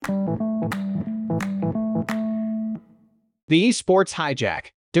The Esports Hijack,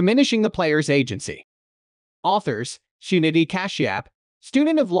 Diminishing the Player's Agency. Authors, Suniti Kashyap,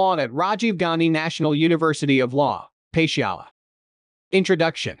 student of law at Rajiv Gandhi National University of Law, Patiala.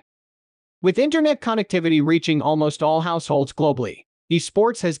 Introduction. With internet connectivity reaching almost all households globally,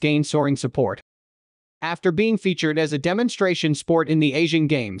 esports has gained soaring support. After being featured as a demonstration sport in the Asian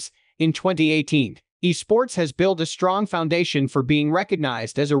Games in 2018, esports has built a strong foundation for being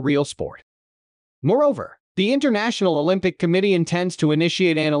recognized as a real sport. Moreover, the International Olympic Committee intends to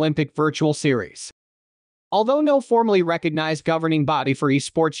initiate an Olympic virtual series. Although no formally recognized governing body for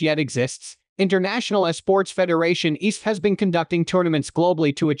esports yet exists, International Esports Federation East has been conducting tournaments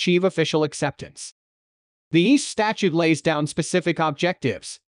globally to achieve official acceptance. The East statute lays down specific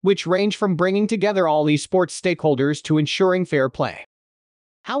objectives, which range from bringing together all esports stakeholders to ensuring fair play.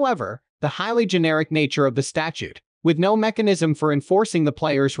 However, the highly generic nature of the statute, with no mechanism for enforcing the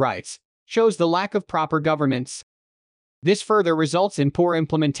players' rights, shows the lack of proper governance. This further results in poor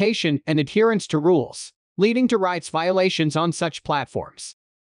implementation and adherence to rules, leading to rights violations on such platforms.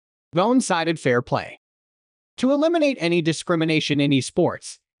 One-sided fair play. To eliminate any discrimination in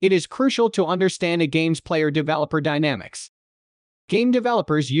esports, it is crucial to understand a game's player-developer dynamics. Game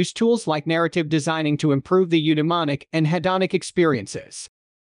developers use tools like narrative designing to improve the eudaimonic and hedonic experiences.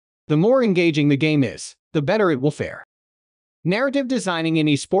 The more engaging the game is, the better it will fare. Narrative designing in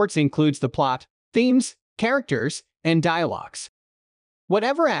esports includes the plot, themes, characters, and dialogues.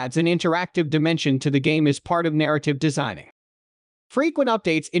 Whatever adds an interactive dimension to the game is part of narrative designing. Frequent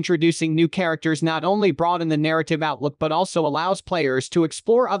updates introducing new characters not only broaden the narrative outlook but also allows players to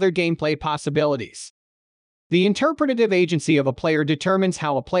explore other gameplay possibilities. The interpretative agency of a player determines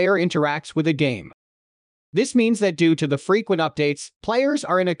how a player interacts with a game. This means that due to the frequent updates, players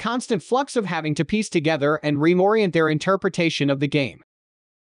are in a constant flux of having to piece together and reorient their interpretation of the game.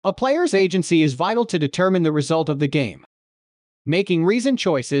 A player's agency is vital to determine the result of the game. Making reasoned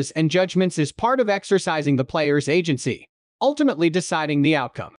choices and judgments is part of exercising the player's agency, ultimately deciding the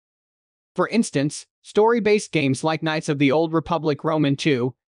outcome. For instance, story-based games like Knights of the Old Republic Roman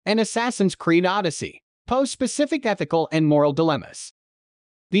II and Assassin's Creed Odyssey pose specific ethical and moral dilemmas.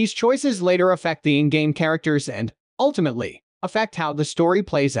 These choices later affect the in-game characters and, ultimately, affect how the story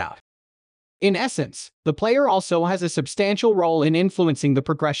plays out. In essence, the player also has a substantial role in influencing the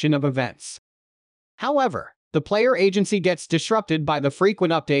progression of events. However, the player agency gets disrupted by the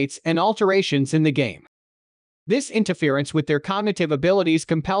frequent updates and alterations in the game. This interference with their cognitive abilities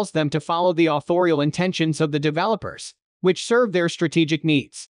compels them to follow the authorial intentions of the developers, which serve their strategic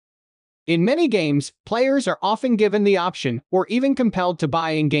needs. In many games, players are often given the option or even compelled to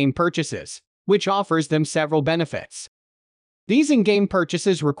buy in-game purchases, which offers them several benefits. These in-game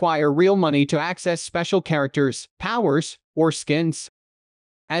purchases require real money to access special characters, powers, or skins.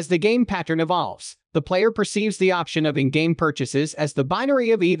 As the game pattern evolves, the player perceives the option of in-game purchases as the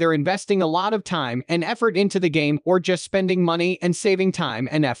binary of either investing a lot of time and effort into the game or just spending money and saving time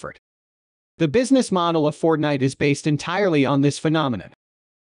and effort. The business model of Fortnite is based entirely on this phenomenon.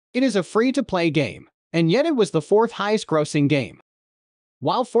 It is a free-to-play game, and yet it was the fourth highest-grossing game.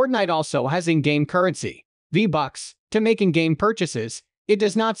 While Fortnite also has in-game currency, V-Bucks, to make in-game purchases, it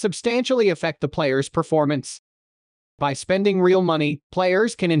does not substantially affect the player's performance. By spending real money,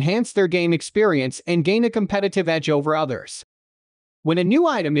 players can enhance their game experience and gain a competitive edge over others. When a new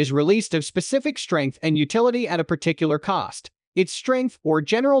item is released of specific strength and utility at a particular cost, its strength or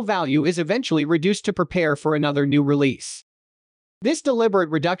general value is eventually reduced to prepare for another new release. This deliberate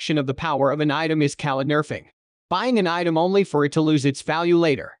reduction of the power of an item is called nerfing. Buying an item only for it to lose its value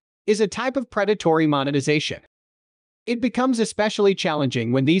later is a type of predatory monetization. It becomes especially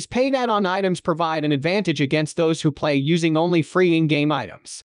challenging when these paid add-on items provide an advantage against those who play using only free in-game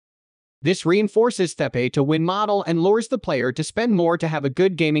items. This reinforces the pay-to-win model and lures the player to spend more to have a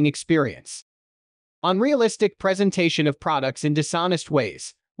good gaming experience. Unrealistic presentation of products in dishonest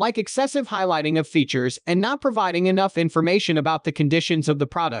ways, like excessive highlighting of features and not providing enough information about the conditions of the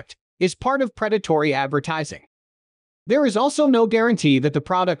product, is part of predatory advertising. There is also no guarantee that the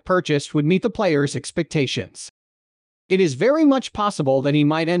product purchased would meet the player's expectations. It is very much possible that he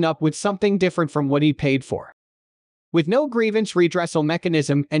might end up with something different from what he paid for. With no grievance redressal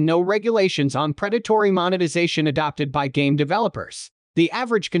mechanism and no regulations on predatory monetization adopted by game developers, the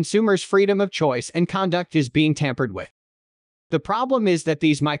average consumer's freedom of choice and conduct is being tampered with. The problem is that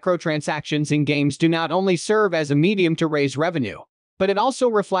these microtransactions in games do not only serve as a medium to raise revenue, but it also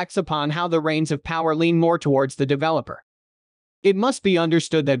reflects upon how the reins of power lean more towards the developer. It must be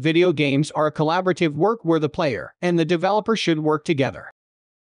understood that video games are a collaborative work where the player and the developer should work together.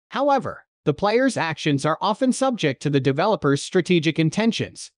 However, the player's actions are often subject to the developer's strategic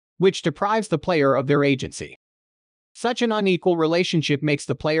intentions, which deprives the player of their agency. Such an unequal relationship makes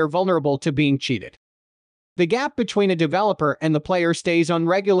the player vulnerable to being cheated. The gap between a developer and the player stays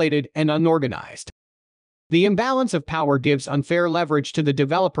unregulated and unorganized. The imbalance of power gives unfair leverage to the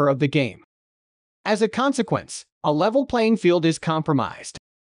developer of the game. As a consequence, a level playing field is compromised.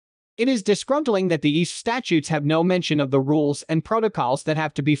 It is disgruntling that the ESE statutes have no mention of the rules and protocols that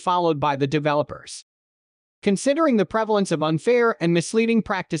have to be followed by the developers. Considering the prevalence of unfair and misleading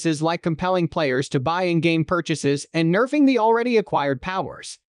practices like compelling players to buy in-game purchases and nerfing the already acquired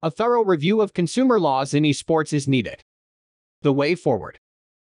powers, a thorough review of consumer laws in esports is needed. The way forward.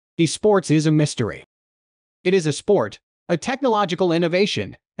 Esports is a mystery. It is a sport, a technological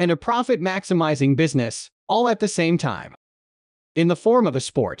innovation, and a profit-maximizing business, all at the same time. In the form of a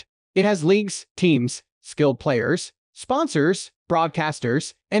sport, it has leagues, teams, skilled players, sponsors,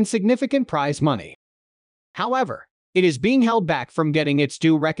 broadcasters, and significant prize money. However, it is being held back from getting its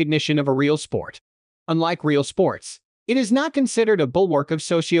due recognition of a real sport. Unlike real sports, it is not considered a bulwark of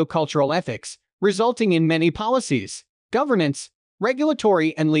socio-cultural ethics, resulting in many policies, governance,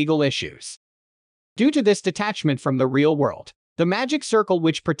 regulatory, and legal issues. Due to this detachment from the real world, the magic circle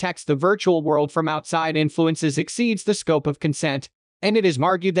which protects the virtual world from outside influences exceeds the scope of consent, and it is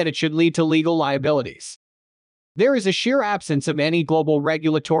argued that it should lead to legal liabilities. There is a sheer absence of any global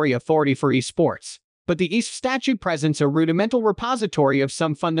regulatory authority for esports, but the ESE statute presents a rudimental repository of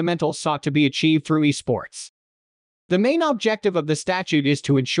some fundamentals sought to be achieved through esports. The main objective of the statute is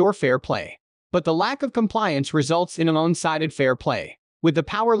to ensure fair play, but the lack of compliance results in an one-sided fair play, with the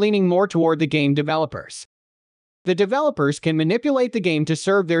power leaning more toward the game developers. The developers can manipulate the game to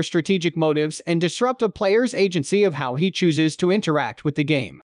serve their strategic motives and disrupt a player's agency of how he chooses to interact with the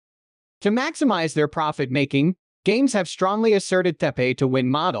game. To maximize their profit-making, games have strongly asserted the pay-to-win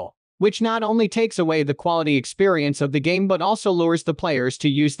model, which not only takes away the quality experience of the game but also lures the players to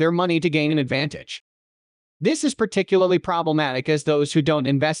use their money to gain an advantage. This is particularly problematic as those who don't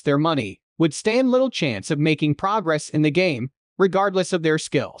invest their money would stand little chance of making progress in the game, regardless of their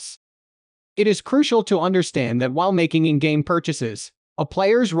skills. It is crucial to understand that while making in-game purchases, a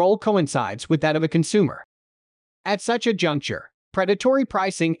player's role coincides with that of a consumer. At such a juncture, predatory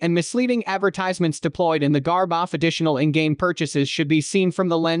pricing and misleading advertisements deployed in the garb of additional in-game purchases should be seen from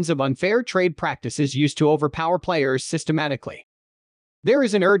the lens of unfair trade practices used to overpower players systematically. There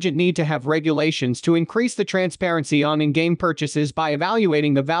is an urgent need to have regulations to increase the transparency on in-game purchases by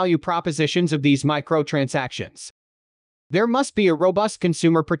evaluating the value propositions of these microtransactions. There must be a robust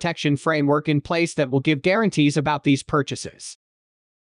consumer protection framework in place that will give guarantees about these purchases.